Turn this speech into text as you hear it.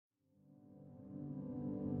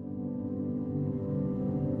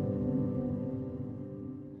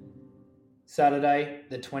Saturday,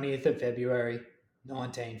 the 20th of February,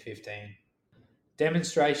 1915.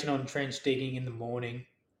 Demonstration on trench digging in the morning,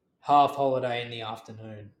 half holiday in the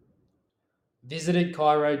afternoon. Visited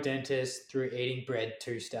Cairo dentist through eating bread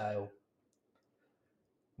too stale.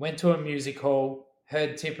 Went to a music hall,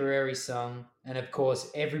 heard Tipperary sung, and of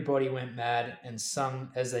course everybody went mad and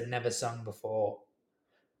sung as they'd never sung before.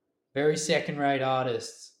 Very second rate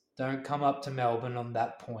artists, don't come up to Melbourne on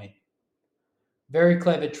that point. Very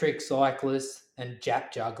clever trick cyclists and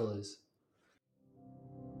Jap jugglers.